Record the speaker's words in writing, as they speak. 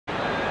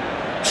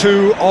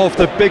two of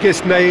the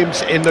biggest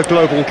names in the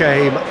global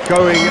game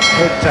going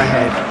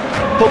head-to-head.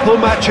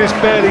 Football matches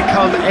barely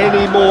come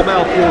any more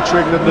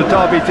mouth-watering than the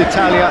Derby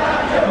d'Italia.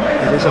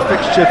 It is a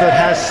fixture that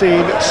has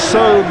seen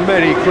so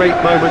many great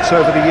moments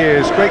over the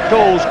years, great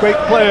goals, great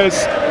players,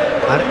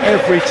 and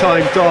every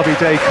time Derby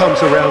Day comes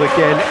around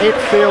again, it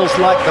feels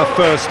like the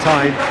first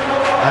time,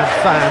 and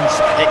fans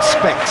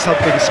expect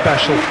something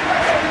special.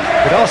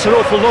 It asks an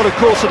awful lot, of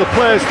course, of the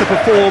players to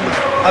perform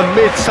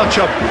amid such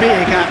a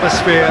big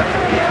atmosphere,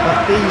 but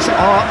these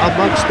are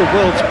amongst the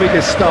world's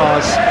biggest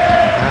stars,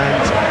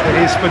 and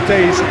it is for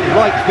days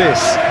like this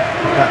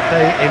that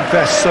they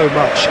invest so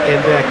much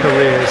in their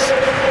careers.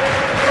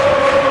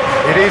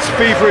 It is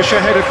feverish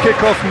ahead of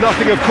kickoff,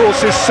 nothing of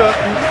course is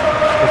certain.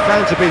 The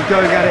fans have been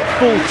going at it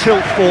full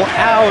tilt for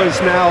hours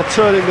now,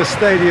 turning the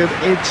stadium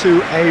into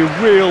a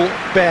real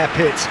bear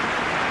pit.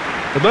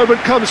 The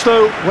moment comes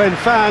though when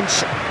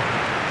fans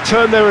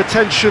turn their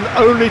attention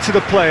only to the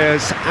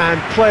players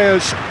and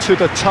players to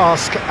the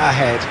task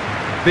ahead.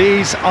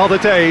 These are the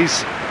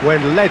days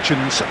when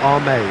legends are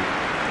made.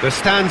 The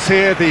stands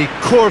here, the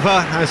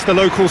Curva as the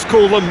locals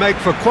call them, make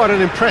for quite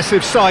an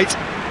impressive sight,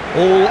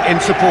 all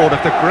in support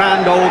of the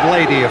grand old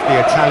lady of the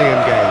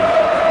Italian game.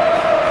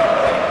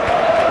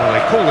 Well,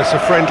 they call this a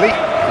friendly,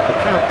 but the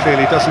crowd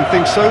clearly doesn't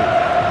think so,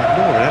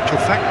 nor in actual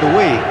fact the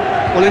we.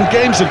 Well, in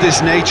games of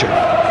this nature,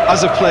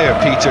 as a player,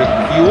 Peter,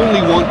 you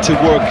only want to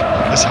work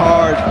as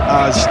hard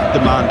as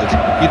demanded.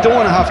 You don't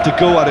want to have to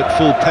go at it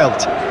full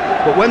pelt.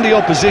 But when the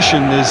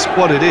opposition is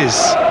what it is,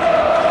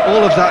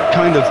 all of that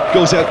kind of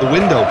goes out the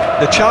window.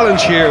 The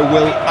challenge here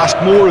will ask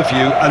more of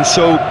you, and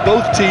so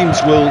both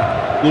teams will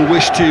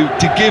wish to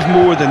give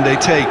more than they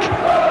take.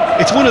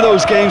 It's one of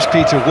those games,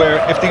 Peter,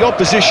 where if the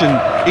opposition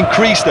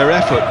increase their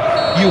effort,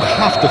 you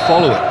have to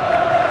follow it.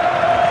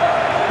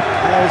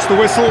 There's the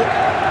whistle.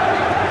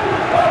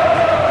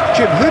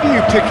 Jim, who do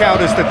you pick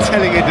out as the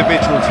telling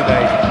individual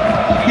today?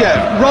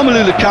 Yeah,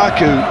 Romelu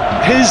Lukaku,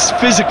 his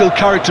physical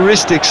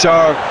characteristics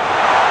are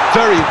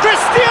very...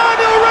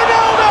 Cristiano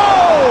Ronaldo!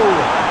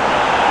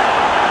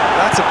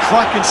 That's a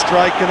cracking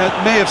strike, and it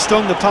may have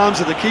stung the palms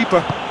of the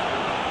keeper.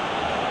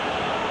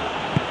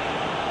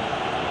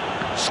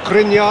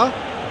 Skriniar.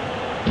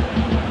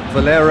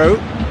 Valero.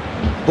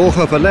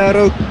 Borja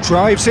Valero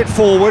drives it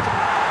forward.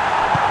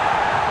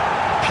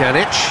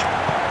 Pjanic.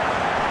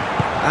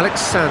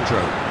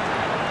 Alexandro.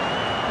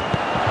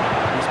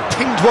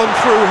 Pinged one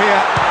through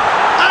here,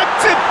 and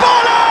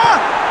Dybala!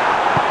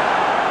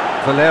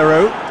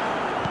 Valero,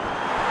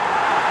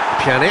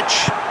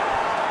 Pjanic,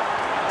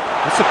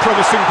 that's a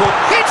promising ball,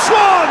 hits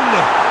one!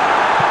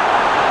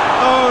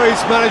 Oh,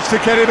 he's managed to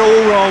get it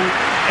all wrong.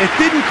 It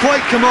didn't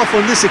quite come off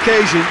on this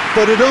occasion,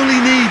 but it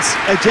only needs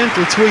a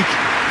gentle tweak.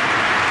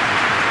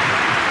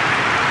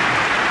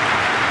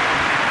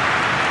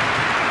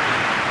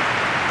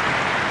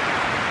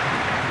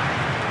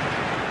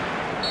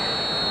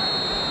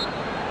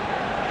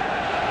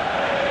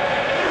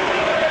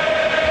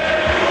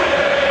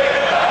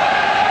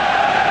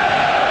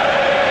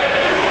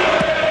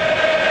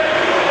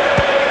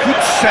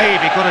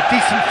 Save, he got a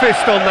decent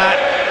fist on that.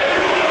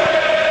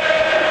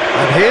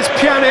 And here's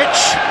Pjanic.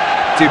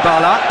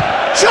 Dybala.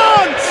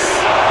 Chance!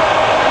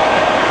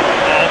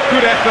 Oh,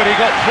 good effort, he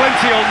got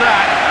plenty on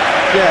that.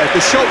 Yeah,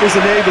 the shot was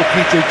enabled,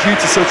 Peter, due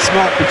to such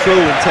smart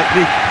control and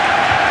technique.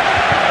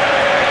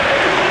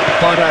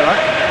 Bardella.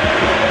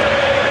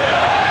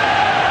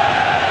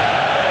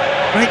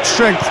 Great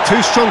strength,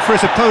 too strong for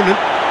his opponent.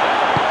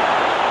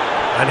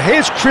 And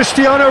here's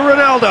Cristiano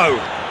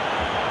Ronaldo.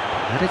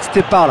 And it's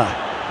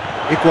Dybala.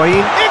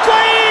 Higuain! That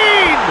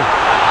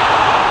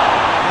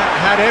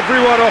had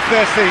everyone off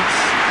their seats.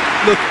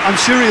 Look, I'm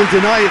sure he'll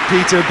deny it,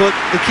 Peter, but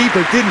the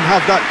keeper didn't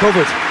have that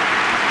covered.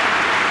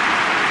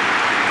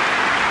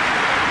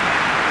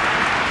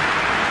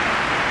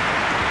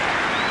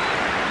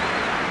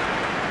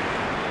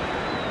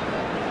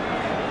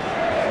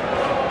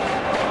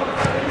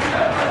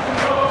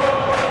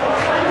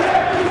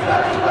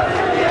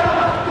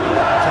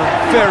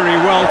 Done very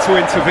well to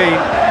intervene.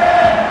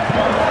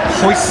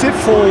 Hoists it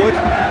forward.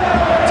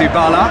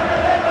 Dybala,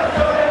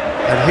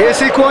 and here's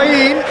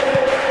Higuain.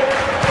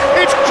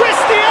 It's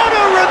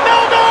Cristiano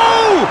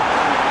Ronaldo!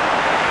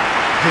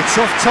 It's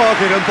off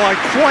target and by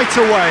quite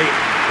a way.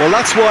 Well,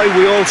 that's why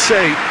we all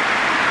say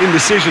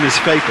indecision is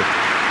fatal.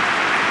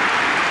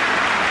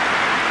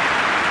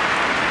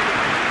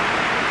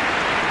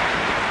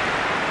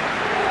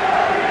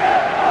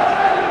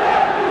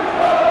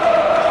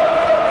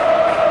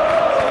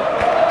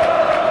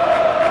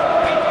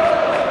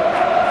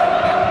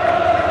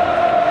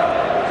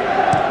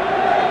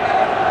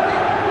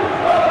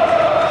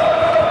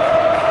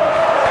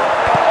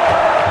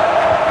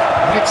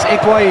 It's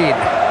Higuain.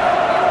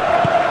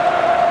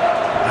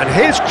 And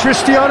here's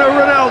Cristiano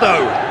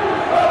Ronaldo.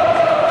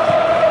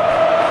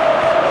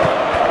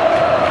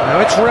 Now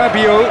it's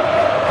Rabiot.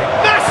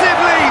 Massive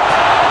leap!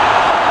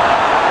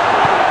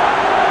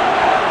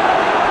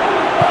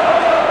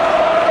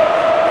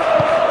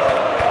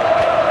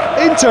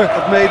 Peter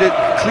have made it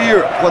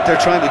clear what they're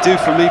trying to do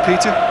for me,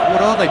 Peter.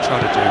 What are they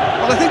trying to do?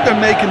 Well, I think they're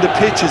making the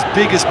pitch as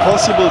big as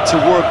possible to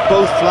work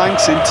both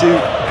flanks into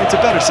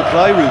better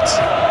supply routes.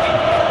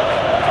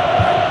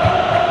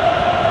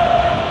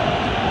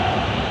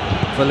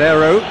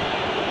 Valero.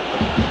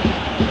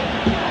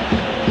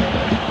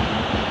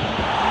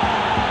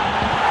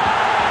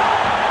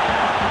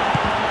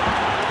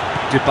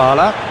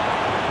 Dybala.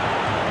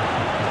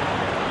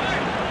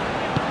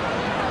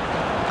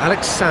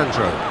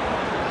 Alexandro.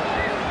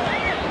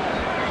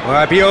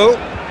 Rabiot.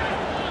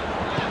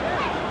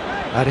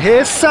 And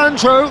here's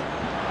Sandro.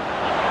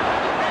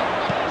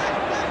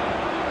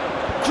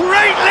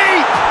 Great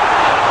leap!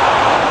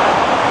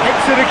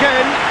 Hits it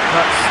again,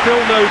 but still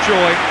no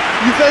joy.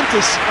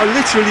 Juventus are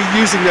literally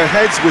using their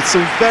heads with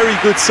some very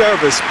good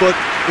service, but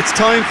it's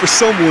time for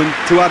someone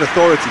to add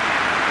authority.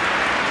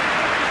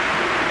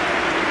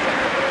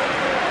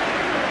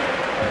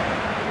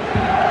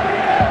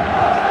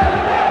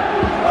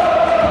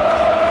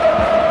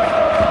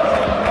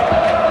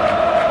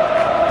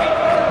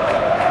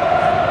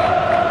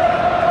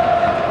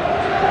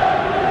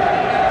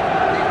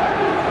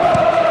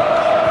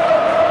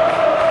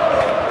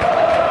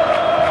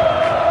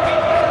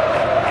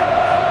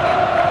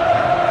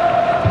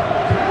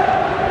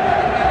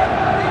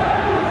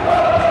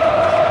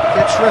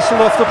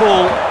 Wrestled off the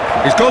ball.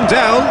 He's gone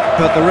down,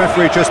 but the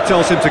referee just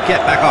tells him to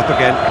get back up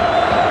again.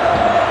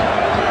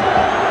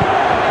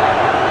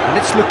 And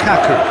it's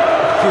Lukaku.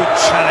 Good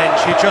challenge,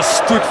 he just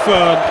stood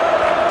firm.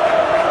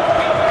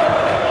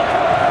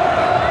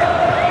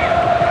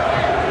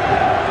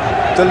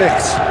 De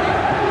Ligt.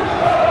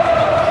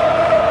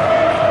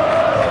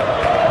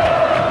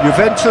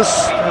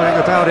 Juventus going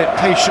about it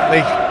patiently,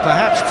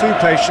 perhaps too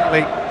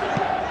patiently.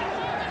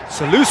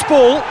 It's a loose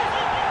ball.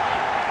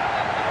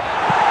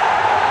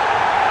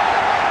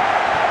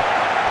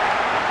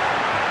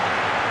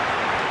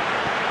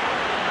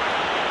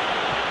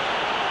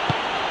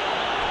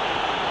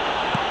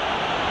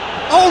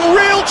 Oh,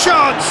 real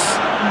chance!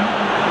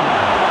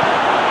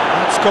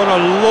 That's gone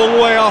a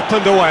long way up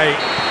and away.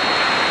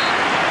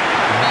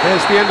 And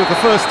there's the end of the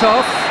first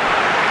half.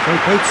 So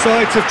both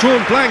sides have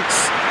drawn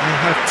blanks. They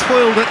have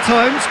toiled at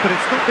times, but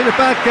it's not been a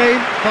bad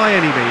game by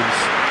any means.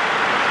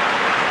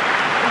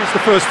 How's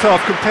the first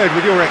half compared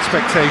with your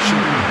expectation?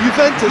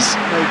 Juventus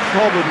will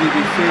probably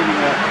be feeling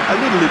a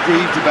little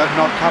aggrieved about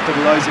not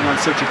capitalising on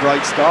such a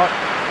bright start.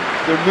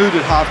 Their mood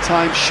at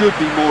half-time should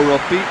be more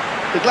upbeat.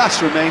 The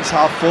glass remains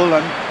half full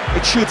and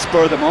it should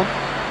spur them on.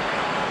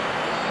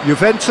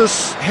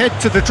 Juventus head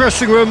to the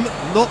dressing room,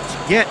 not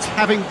yet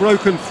having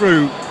broken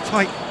through.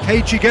 Tight,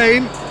 cagey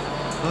game.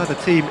 Neither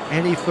team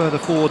any further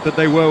forward than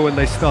they were when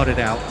they started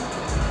out.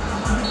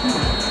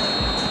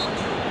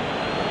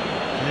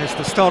 There's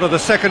the start of the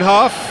second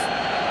half.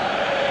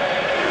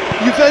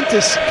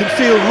 Juventus can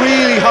feel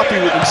really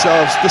happy with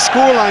themselves. The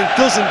scoreline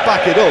doesn't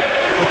back it up,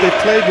 but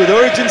they've played with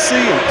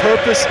urgency and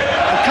purpose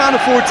and can't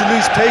afford to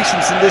lose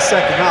patience in this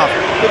second half.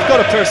 They've got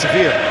to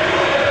persevere.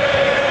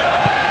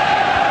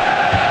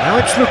 Now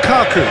it's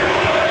Lukaku.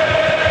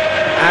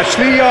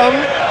 Ashley Young.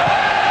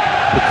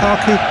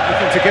 Lukaku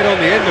looking to get on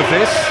the end of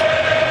this.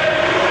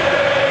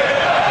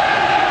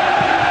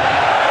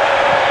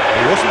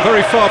 He wasn't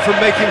very far from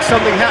making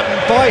something happen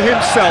by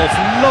himself.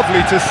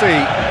 Lovely to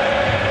see.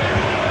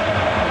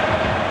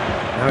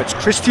 Now it's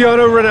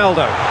Cristiano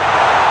Ronaldo.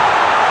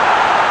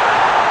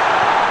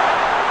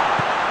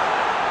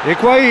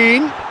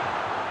 Higuain.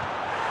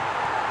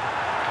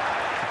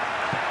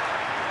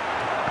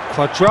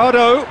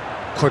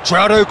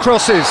 Quadrado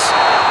crosses. Oh,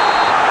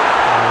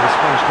 he's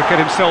managed to get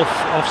himself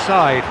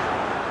offside.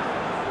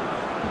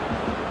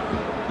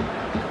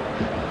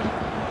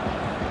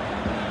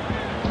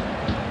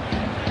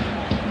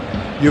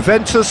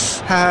 Juventus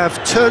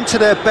have turned to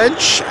their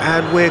bench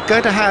and we're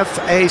going to have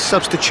a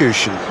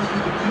substitution.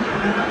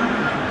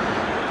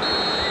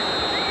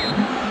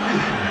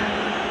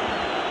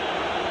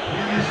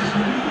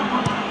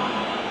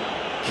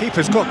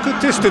 Keeper's got good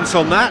distance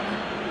on that.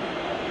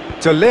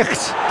 De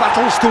Ligt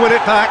battles to win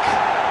it back.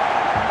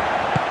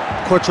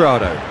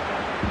 Quadrado.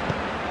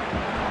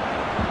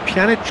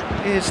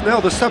 Pjanic is now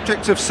the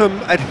subject of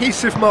some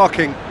adhesive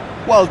marking.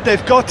 Well,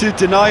 they've got to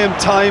deny him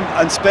time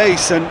and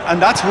space, and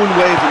that's one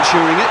way of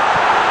ensuring it.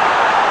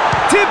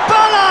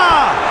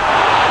 Dybala!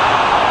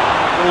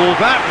 Oh,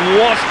 that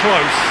was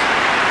close.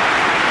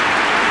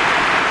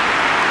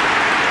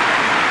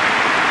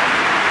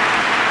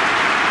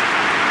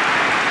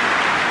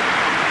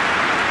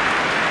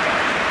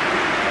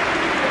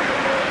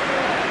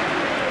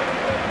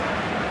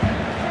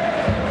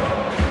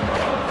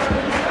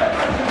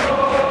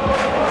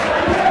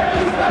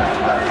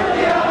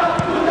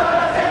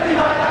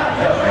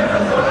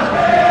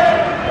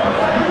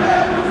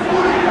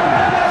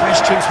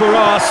 Questions were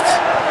asked,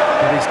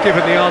 and he's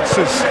given the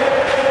answers.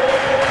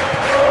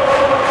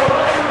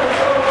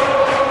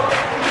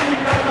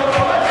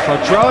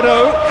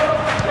 Quadrado,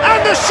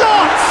 and the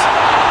shot!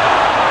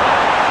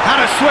 Had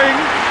a swing,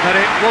 but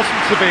it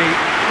wasn't to be.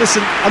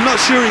 Listen, I'm not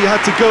sure he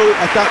had to go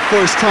at that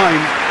first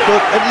time,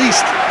 but at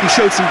least he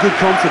showed some good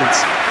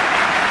confidence.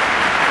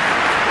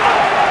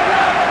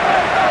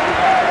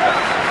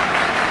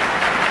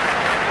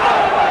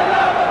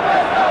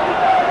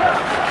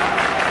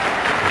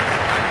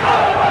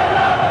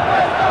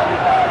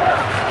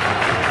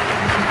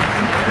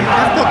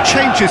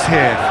 changes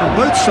here, from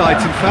both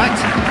sides in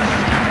fact.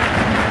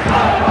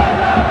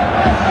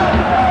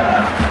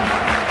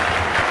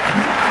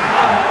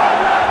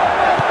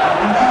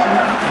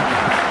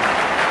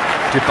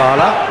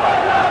 Dybala.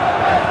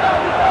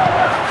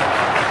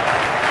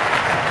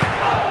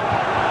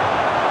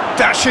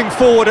 Dashing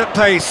forward at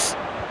pace.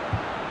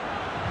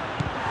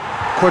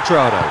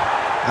 Cuadrado.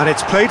 And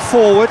it's played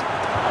forward.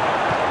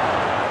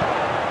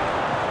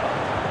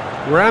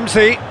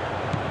 Ramsey.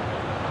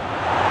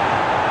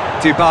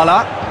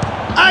 Dybala.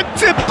 And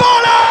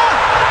Dybala!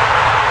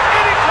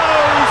 In it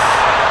goes!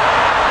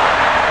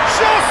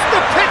 Just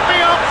the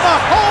pick-me-up the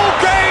whole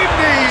game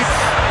needs!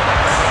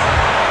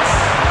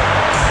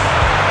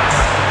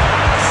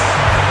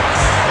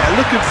 Yeah,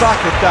 looking back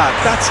at that,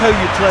 that's how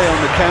you play on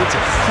the counter.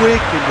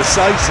 Quick and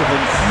decisive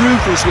and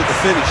ruthless with the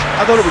finish.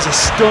 I thought it was a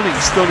stunning,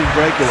 stunning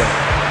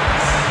breakaway.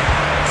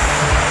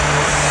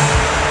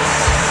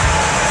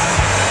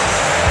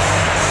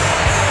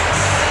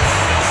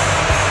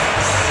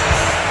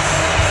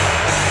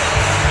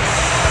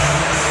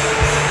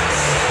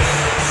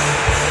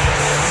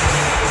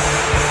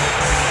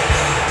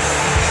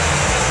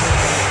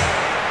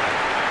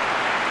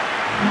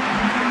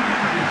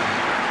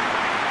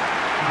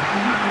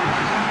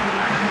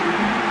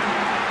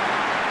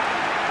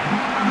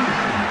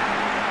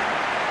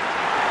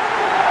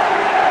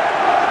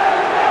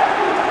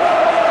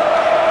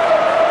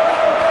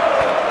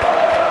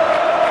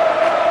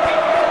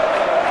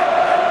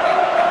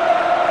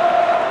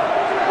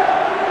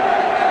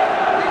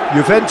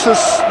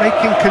 Juventus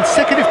making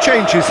consecutive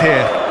changes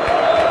here.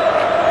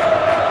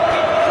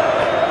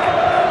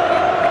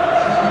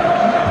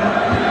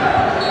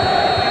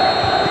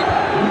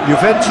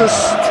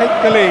 Juventus take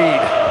the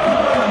lead.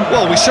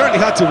 Well, we certainly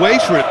had to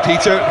wait for it,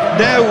 Peter.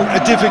 Now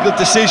a difficult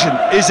decision.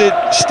 Is it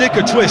stick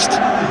or twist?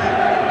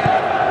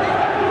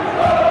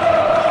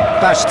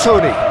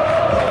 Bastoni.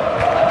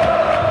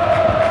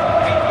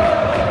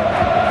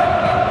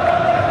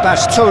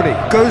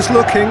 Bastoni goes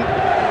looking.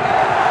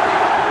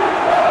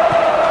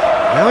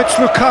 Now it's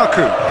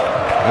Lukaku,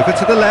 over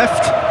to the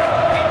left.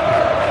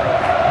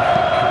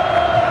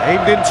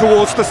 Aimed in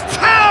towards the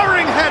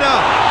towering header!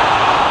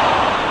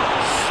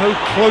 So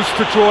close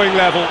to drawing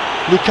level.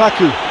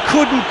 Lukaku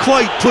couldn't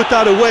quite put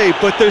that away,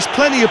 but there's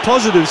plenty of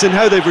positives in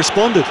how they've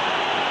responded.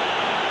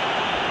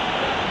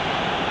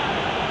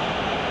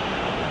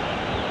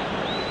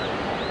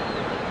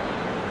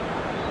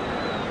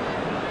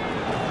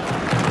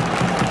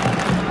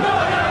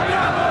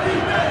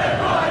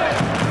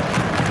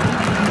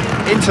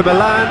 Inter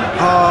Milan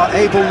are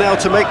able now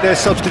to make their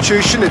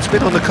substitution. It's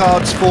been on the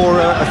cards for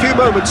a few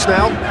moments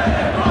now.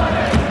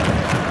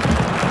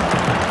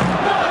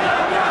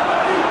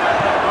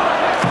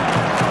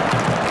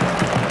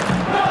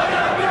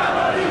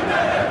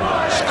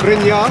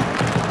 Skriniar.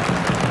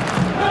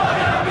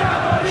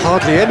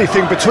 Hardly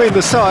anything between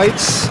the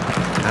sides,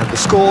 and the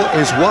score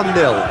is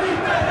 1-0.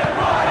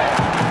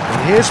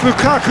 And here's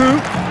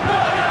Lukaku.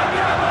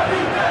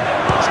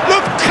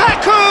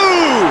 Lukaku!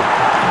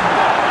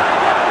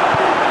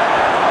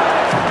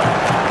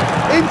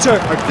 Inter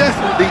are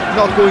definitely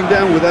not going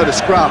down without a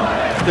scrap.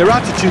 Their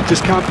attitude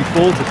just can't be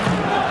faulted.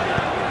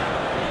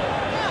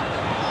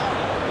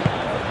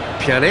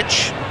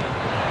 Pjanic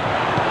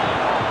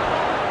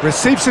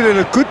receives it in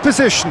a good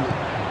position.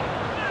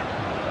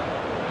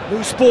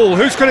 Loose ball,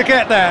 who's going to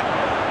get there?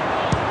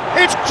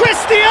 It's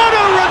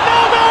Cristiano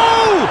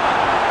Ronaldo!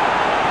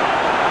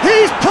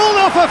 He's pulled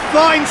off a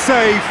fine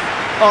save.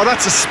 Oh,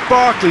 that's a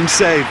sparkling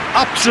save.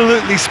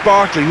 Absolutely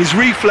sparkling. His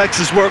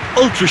reflexes were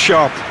ultra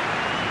sharp.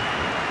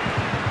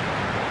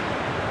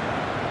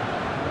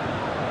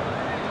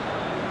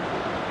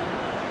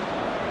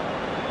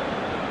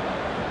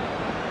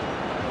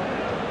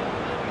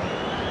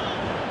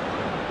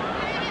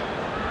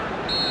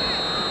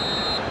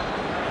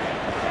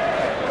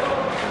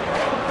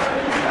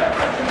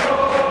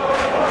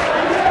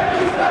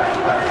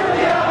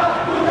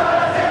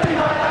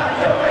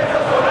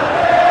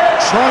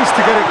 Tries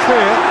to get it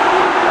clear.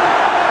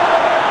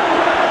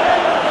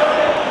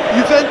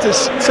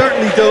 Juventus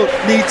certainly don't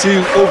need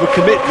to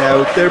overcommit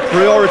now. Their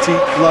priority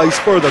lies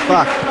further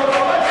back.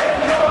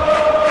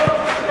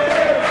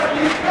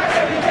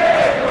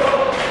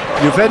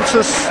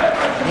 Juventus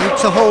need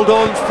to hold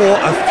on for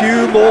a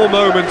few more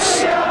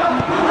moments.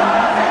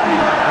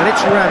 And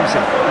it's Ramsey.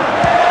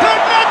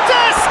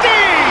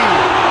 Bernardeschi!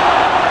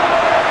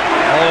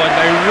 Oh, and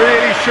they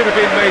really should have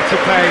been made to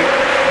pay.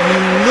 You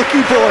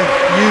lucky boy,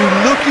 you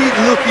lucky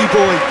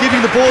boy.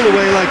 Giving the ball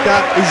away like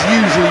that is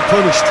usually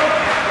punished.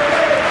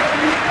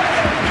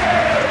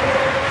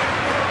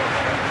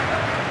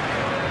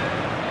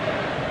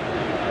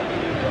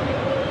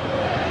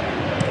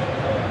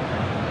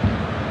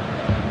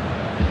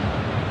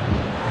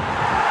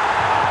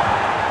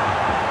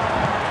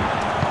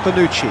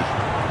 Bonucci.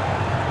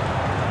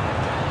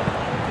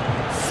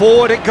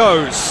 Forward it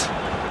goes.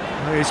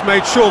 He's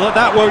made sure that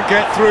that won't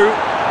get through.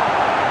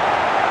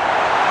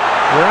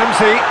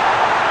 Ramsey.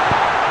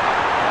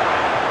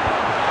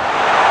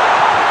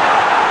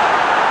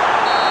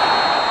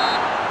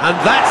 And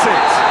that's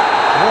it.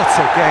 What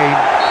a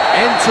game.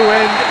 End to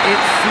end,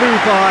 it flew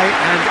by,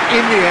 and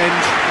in the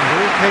end, it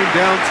all came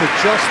down to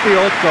just the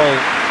odd goal.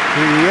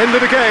 The end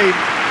of the game.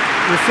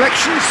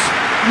 Reflections?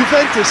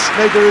 Juventus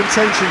made their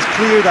intentions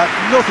clear that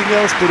nothing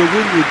else but a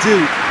win would do.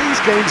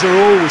 These games are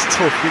always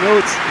tough, you know,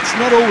 it's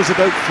not always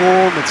about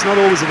form, it's not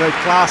always about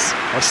class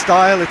or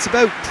style, it's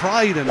about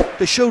pride, and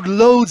they showed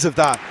loads of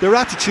that. Their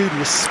attitude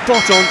was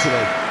spot on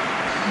today.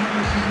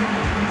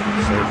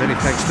 So many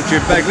thanks to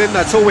Jim Beglin,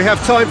 that's all we have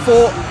time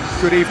for.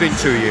 Good evening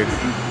to you.